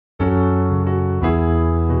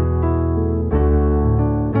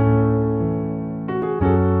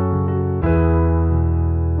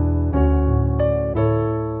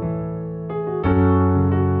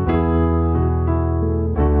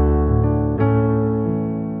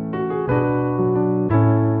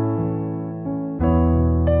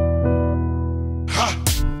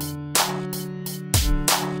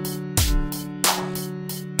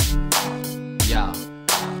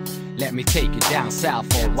down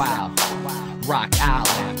south for a while. Rock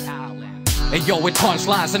Island. Hey yo, with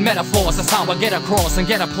punchlines and metaphors, that's how I get across and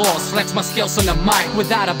get applause. Flex my skills on the mic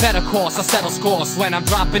without a better course. I settle scores when I'm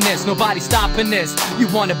dropping this, nobody stopping this. You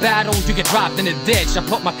want a battle, you get dropped in a ditch. I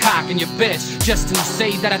put my cock in your bitch, just to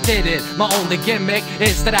say that I did it. My only gimmick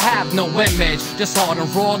is that I have no image, just hard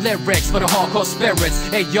and raw lyrics for the hardcore spirits.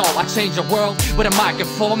 Hey yo, I change the world with a mic in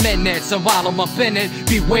 4 minutes. And while I'm up in it,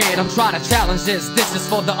 be weird, I'm trying to challenge this. This is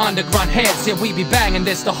for the underground heads, here we be banging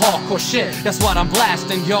this, the hardcore shit. That's what I'm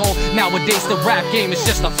blasting, yo. Nowadays the rap game is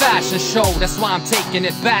just a fashion show. That's why I'm taking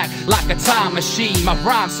it back like a time machine. My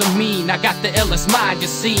rhymes are mean, I got the illest mind you've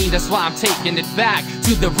seen. That's why I'm taking it back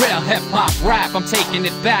to the real hip-hop rap. I'm taking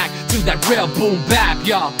it back to that real boom bap,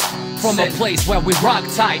 y'all. From a place where we rock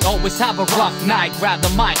tight, always have a rough night. Grab the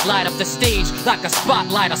mic, light up the stage like a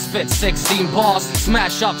spotlight. I spit 16 bars,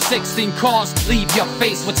 smash up 16 cars, leave your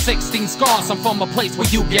face with 16 scars. I'm from a place where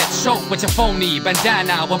you get choked with your phony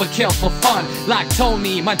bandana, where we kill for fun like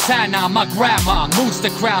Tony Montana. My grandma moves the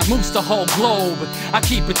crowd, moves the whole globe. I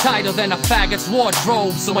keep it tighter than a faggot's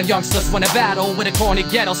wardrobe. So when youngsters wanna battle with a corny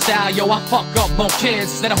ghetto style, yo, I fuck up more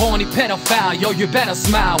kids than a horny pedophile. Yo, you better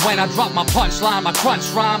smile when I drop my punchline. My crunch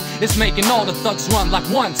rhyme is making all the thugs run like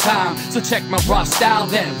one time. So check my rough style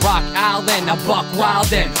then. Rock Island, I buck wild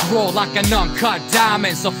then. Roll like an uncut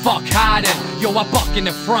diamond, so fuck hiding. Yo, I buck in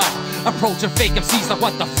the front, approaching fake MCs like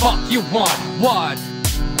what the fuck you want? What?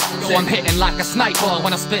 Yo, I'm hitting like a sniper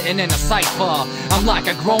when I'm spitting in a cypher. I'm like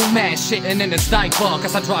a grown man shitting in his diaper,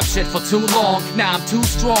 cause I drop shit for too long. Now I'm too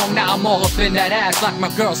strong, now I'm all up in that ass like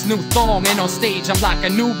my girl's new thong. And on stage I'm like a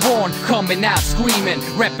newborn, coming out screaming,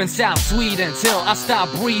 reppin' South Sweden till I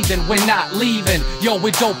stop breathing. We're not leaving, yo,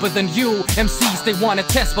 we're doper than you. MCs they wanna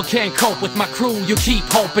test but can't cope with my crew. You keep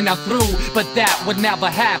hoping I'm through, but that would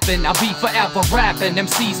never happen. I'll be forever rapping.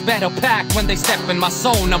 MCs better pack when they step in my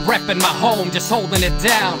zone. I'm reppin' my home, just holding it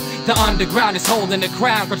down. The underground is holding the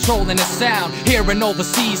crown, controlling the sound. Here and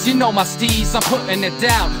overseas, you know my steez, I'm putting it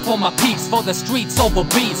down for my peeps, for the streets over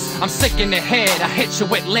beats. I'm sick in the head, I hit you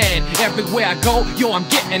with lead. Everywhere I go, yo, I'm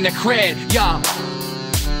getting the cred, y'all.